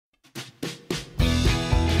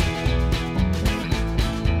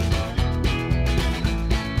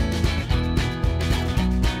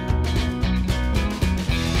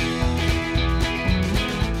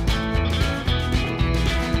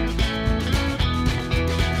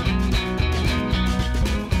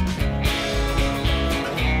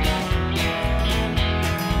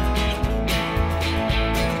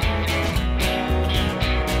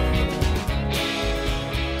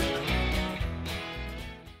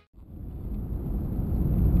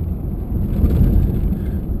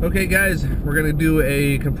Okay guys, we're going to do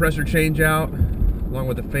a compressor change out along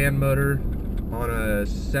with a fan motor on a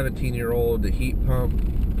 17-year-old heat pump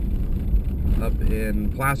up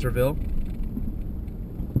in Placerville.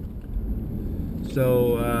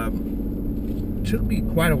 So it took me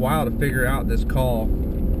quite a while to figure out this call.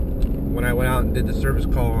 When I went out and did the service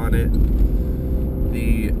call on it,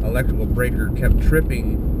 the electrical breaker kept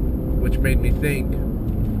tripping, which made me think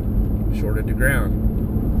shorted to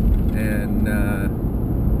ground. And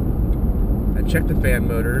I checked the fan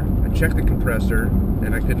motor, I checked the compressor,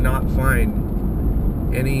 and I could not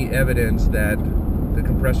find any evidence that the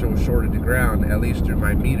compressor was shorted to ground, at least through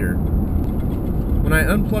my meter. When I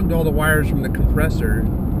unplugged all the wires from the compressor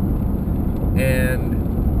and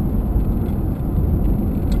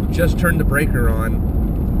just turned the breaker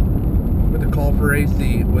on with a call for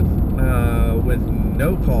AC, with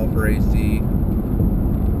no call for AC,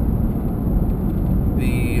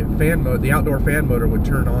 the outdoor fan motor would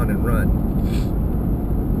turn on and run.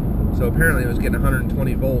 So apparently it was getting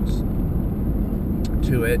 120 volts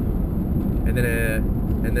to it, and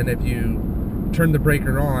then if you turn the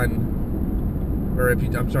breaker on, or if you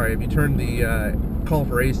turn the call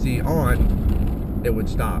for AC on, it would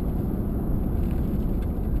stop.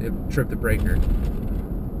 It tripped the breaker.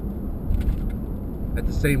 At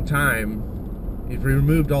the same time, if we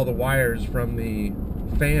removed all the wires from the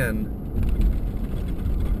fan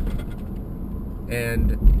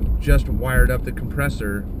and just wired up the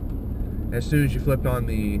compressor, as soon as you flipped on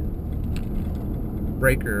the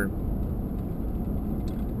breaker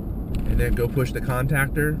and then go push the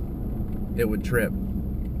contactor, it would trip.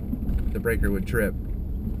 The breaker would trip.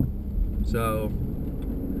 So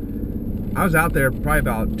I was out there probably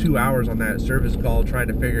about 2 hours on that service call trying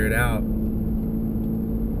to figure it out.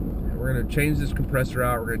 We're going to change this compressor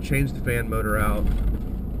out. We're going to change the fan motor out.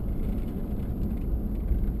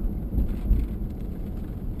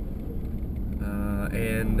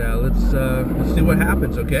 And let's see what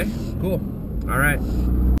happens. Okay, cool. All right.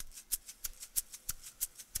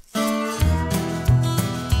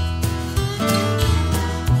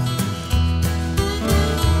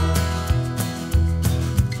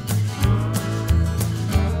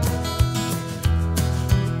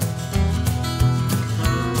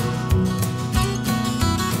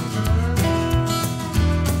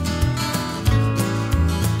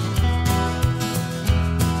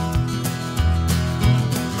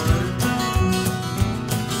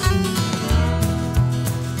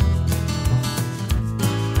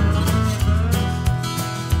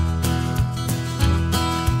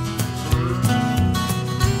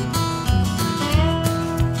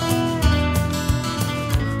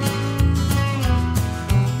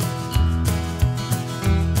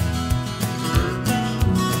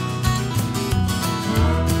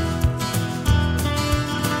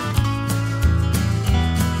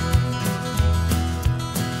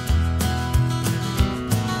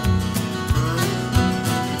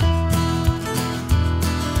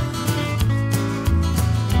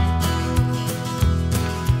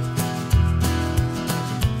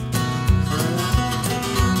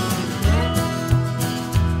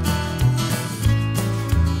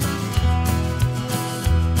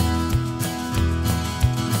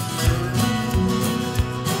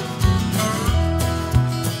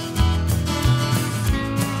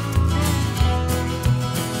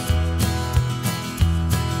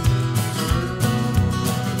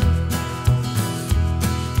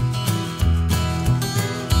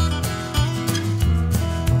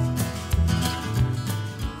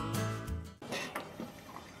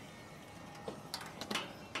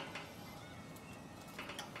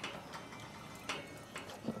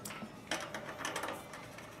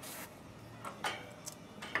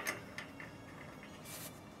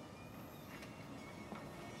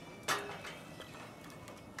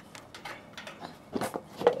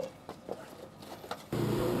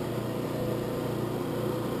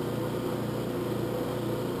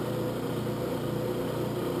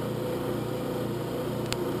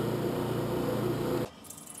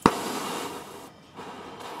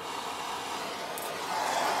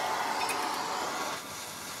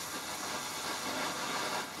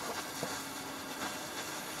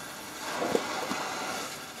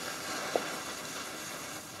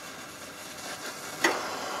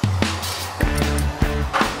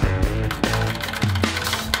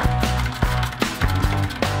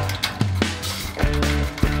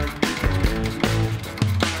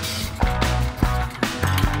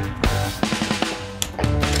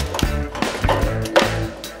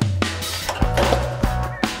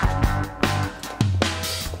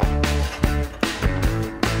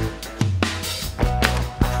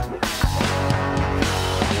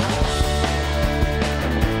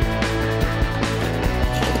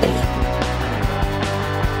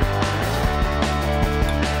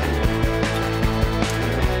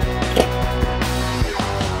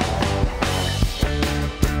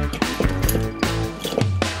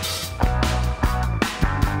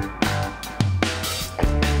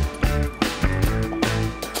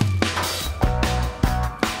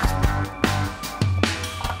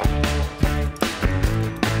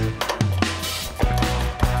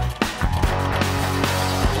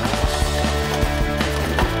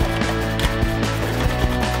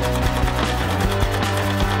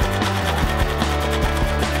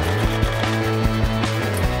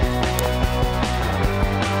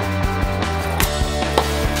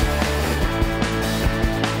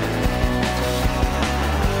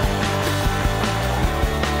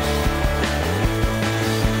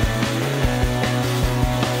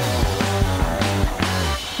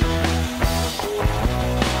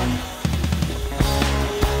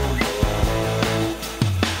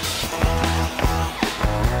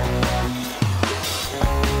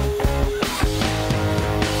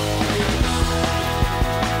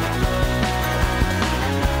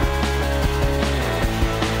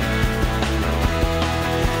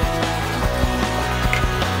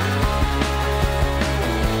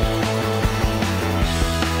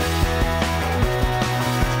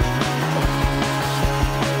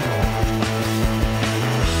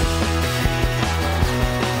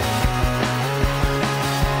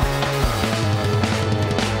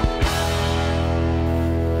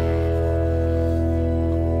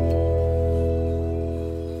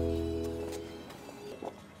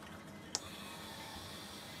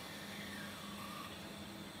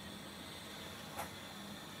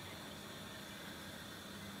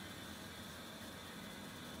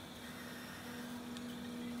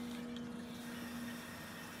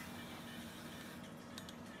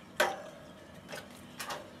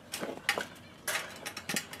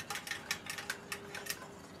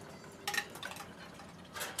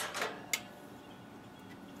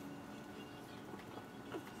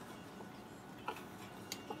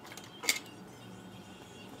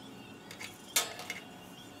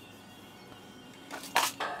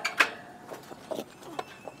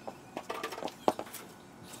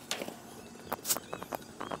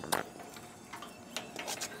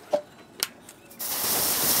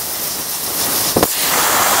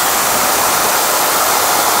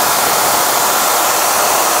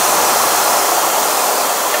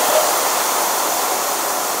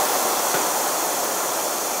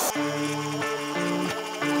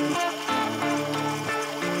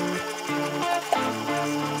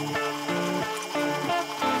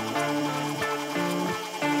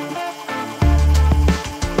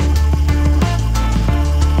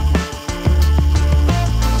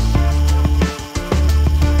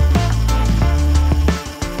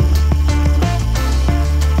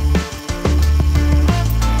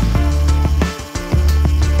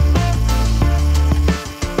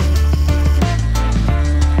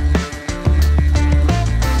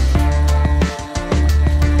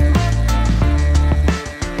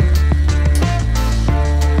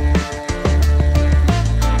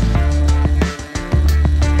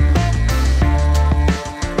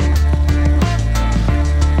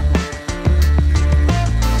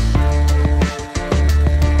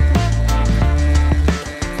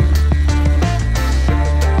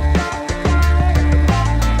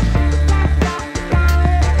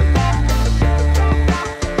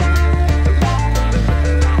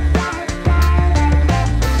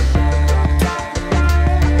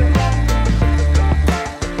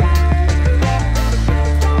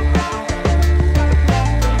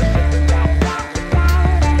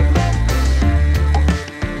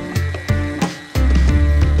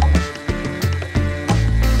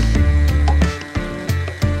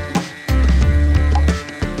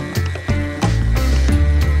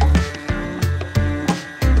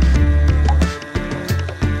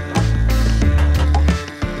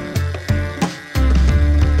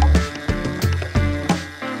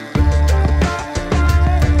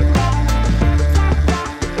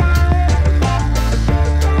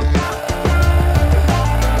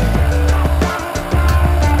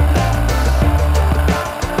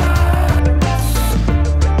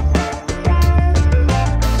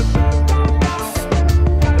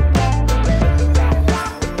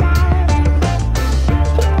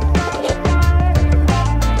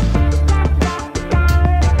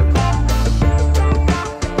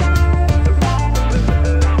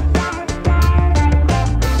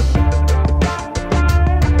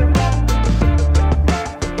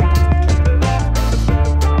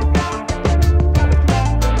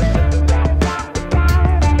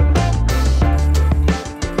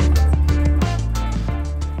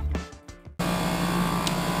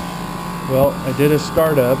 I did a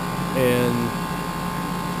startup and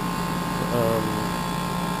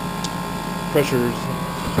pressures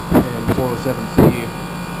and 407C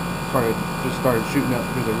started shooting up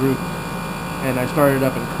through the roof, and I started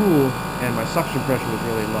up and cool, and my suction pressure was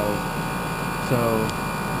really low. So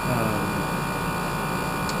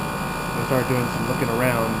I started doing some looking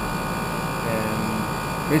around and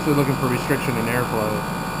basically looking for restriction in airflow,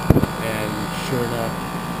 and sure enough,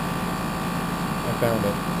 I found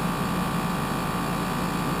it.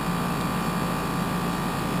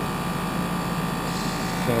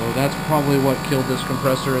 So that's probably what killed this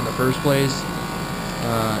compressor in the first place,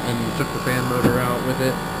 and took the fan motor out with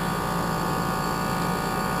it.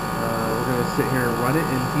 We're going to sit here and run it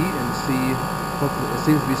in heat and see. Hopefully, it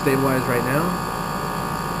seems to be stabilized right now.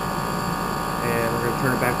 And we're going to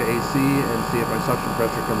turn it back to AC and see if my suction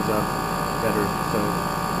pressure comes up better. So,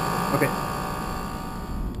 okay.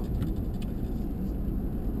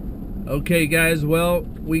 Okay, guys. Well,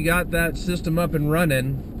 we got that system up and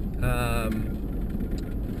running.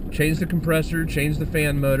 Changed the compressor, changed the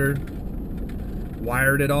fan motor,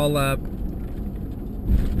 wired it all up,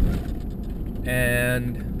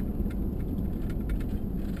 and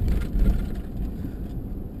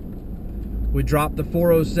we dropped the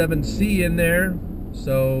 407C in there.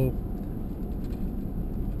 So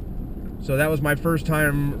that was my first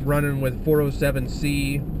time running with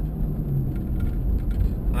 407C.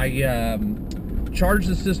 I charged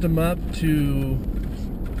the system up to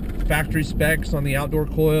factory specs on the outdoor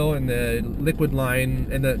coil, and the liquid line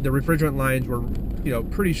and the refrigerant lines were, you know,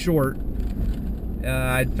 pretty short.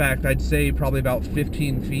 In fact, I'd say probably about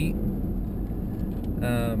 15 feet.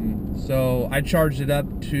 So I charged it up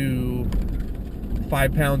to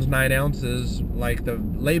 5 pounds 9 ounces, like the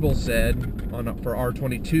label said for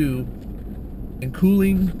R22. And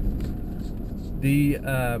cooling, the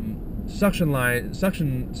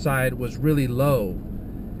suction side was really low.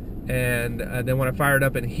 And then when I fired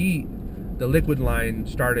up in heat, the liquid line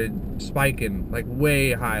started spiking like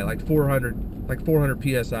way high, like 400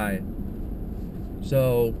 psi.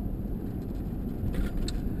 So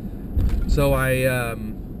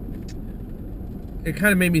it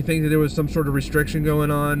kind of made me think that there was some sort of restriction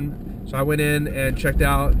going on. So I went in and checked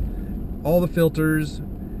out all the filters,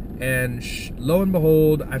 and lo and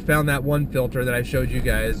behold, I found that one filter that I showed you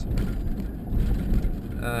guys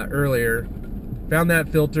earlier. Found that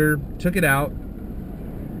filter, took it out,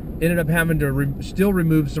 ended up having to still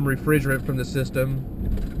remove some refrigerant from the system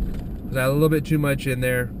because I had a little bit too much in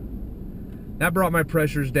there. That brought my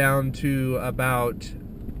pressures down to about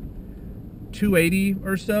 280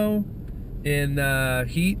 or so in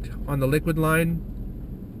heat on the liquid line,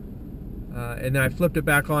 and then I flipped it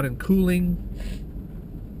back on in cooling,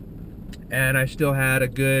 and I still had a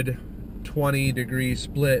good 20-degree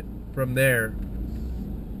split from there.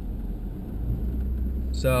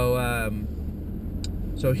 So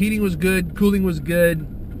heating was good, cooling was good.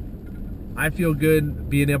 I feel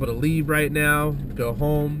good being able to leave right now, go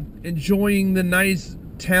home, enjoying the nice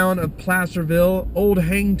town of Placerville, old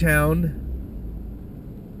Hangtown.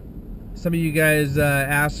 Some of you guys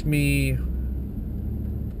ask me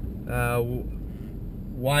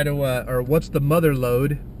what's the mother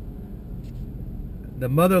lode? The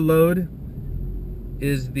mother lode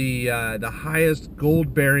is the highest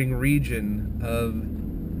gold-bearing region of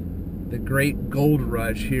the great gold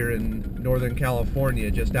rush here in Northern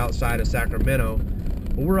California, just outside of Sacramento.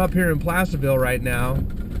 Well, we're up here in Placerville right now.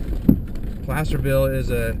 Placerville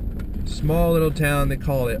is a small little town. They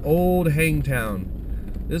call it Old Hangtown.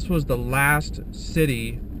 This was the last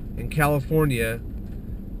city in California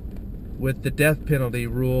with the death penalty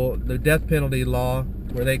rule, the death penalty law,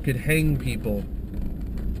 where they could hang people.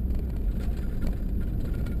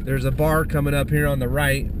 There's a bar coming up here on the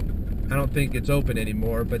right. I don't think it's open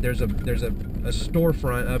anymore, but there's a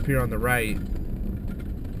storefront up here on the right,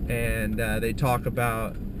 and they talk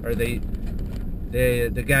about, or the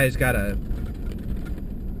guy's got a,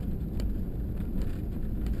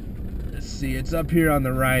 let's see, it's up here on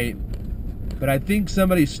the right, but I think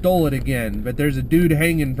somebody stole it again. But there's a dude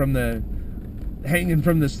hanging from the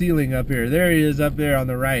ceiling up here. There he is up there on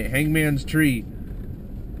the right, Hangman's Tree.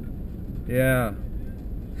 Yeah.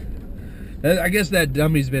 I guess that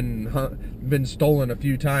dummy's been stolen a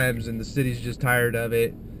few times, and the city's just tired of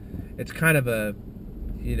it. It's kind of a,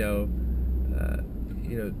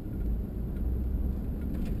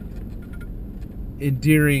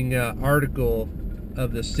 endearing article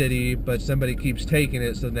of the city, but somebody keeps taking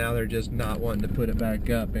it, so now they're just not wanting to put it back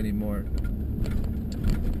up anymore.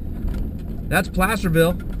 That's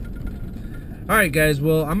Placerville. All right, guys.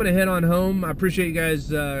 Well, I'm gonna head on home. I appreciate you guys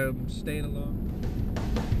staying along.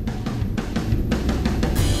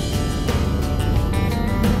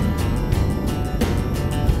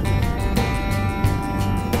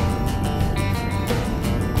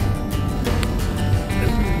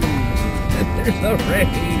 There's the rain.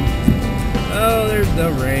 Oh, there's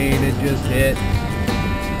the rain. It just hit.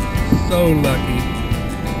 So lucky.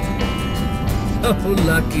 So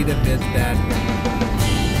lucky to miss that.